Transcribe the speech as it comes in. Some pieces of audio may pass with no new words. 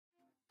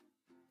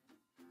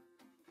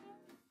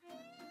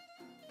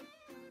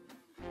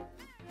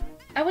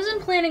I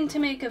wasn't planning to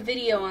make a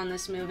video on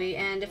this movie,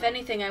 and if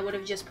anything, I would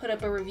have just put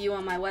up a review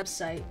on my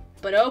website.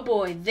 But oh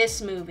boy,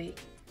 this movie.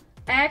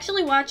 I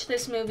actually watched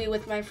this movie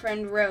with my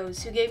friend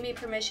Rose, who gave me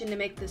permission to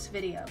make this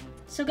video.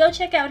 So go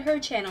check out her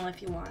channel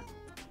if you want.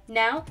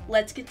 Now,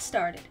 let's get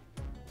started.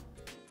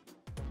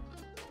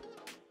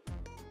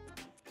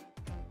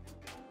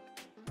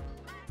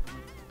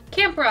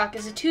 Camp Rock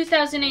is a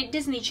 2008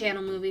 Disney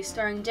Channel movie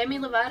starring Demi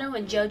Lovato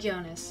and Joe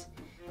Jonas.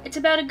 It's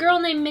about a girl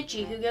named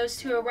Mitchie who goes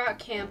to a rock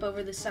camp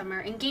over the summer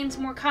and gains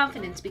more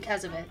confidence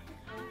because of it.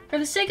 For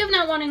the sake of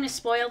not wanting to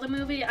spoil the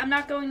movie, I'm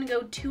not going to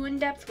go too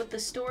in-depth with the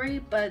story,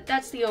 but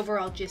that's the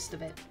overall gist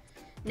of it.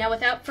 Now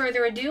without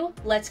further ado,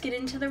 let's get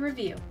into the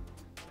review.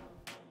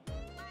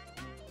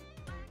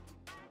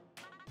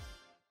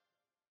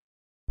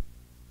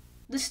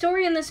 The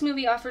story in this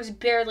movie offers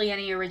barely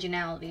any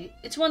originality.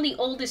 It's one of the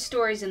oldest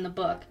stories in the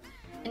book.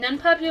 An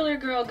unpopular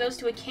girl goes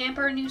to a camp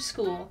or a new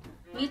school,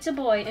 meets a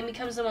boy, and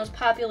becomes the most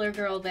popular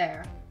girl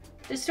there.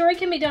 The story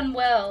can be done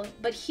well,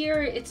 but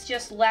here it's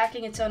just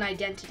lacking its own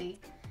identity.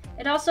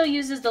 It also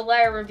uses the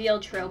liar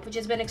revealed trope, which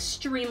has been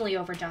extremely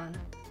overdone.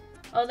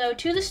 Although,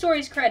 to the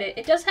story's credit,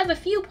 it does have a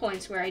few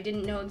points where I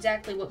didn't know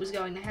exactly what was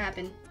going to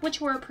happen, which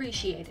were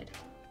appreciated.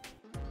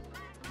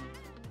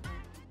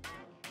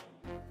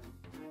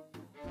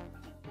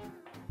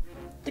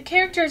 The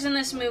characters in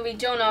this movie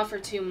don't offer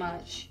too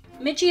much.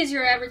 Mitchie is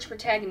your average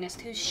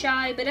protagonist who's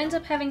shy but ends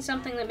up having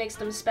something that makes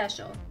them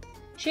special.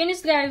 Shane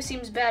is the guy who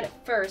seems bad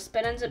at first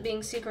but ends up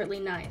being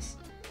secretly nice.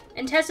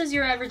 And Tess is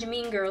your average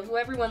mean girl who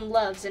everyone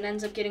loves and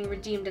ends up getting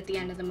redeemed at the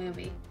end of the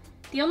movie.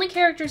 The only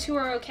characters who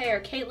are okay are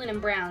Caitlin and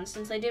Brown,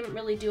 since they didn't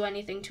really do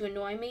anything to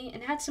annoy me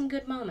and had some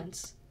good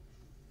moments.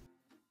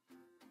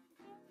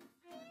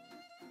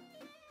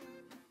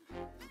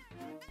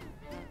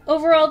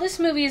 Overall, this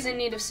movie is in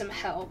need of some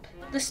help.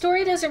 The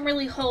story doesn't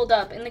really hold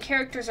up and the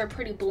characters are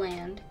pretty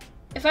bland.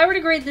 If I were to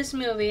grade this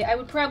movie, I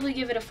would probably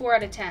give it a 4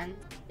 out of 10.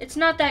 It's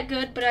not that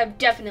good, but I've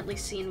definitely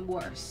seen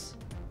worse.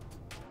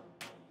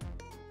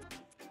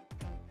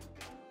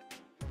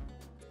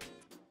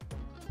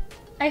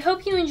 I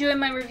hope you enjoyed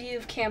my review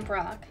of Camp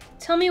Rock.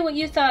 Tell me what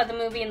you thought of the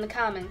movie in the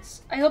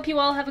comments. I hope you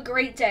all have a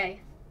great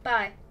day.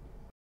 Bye.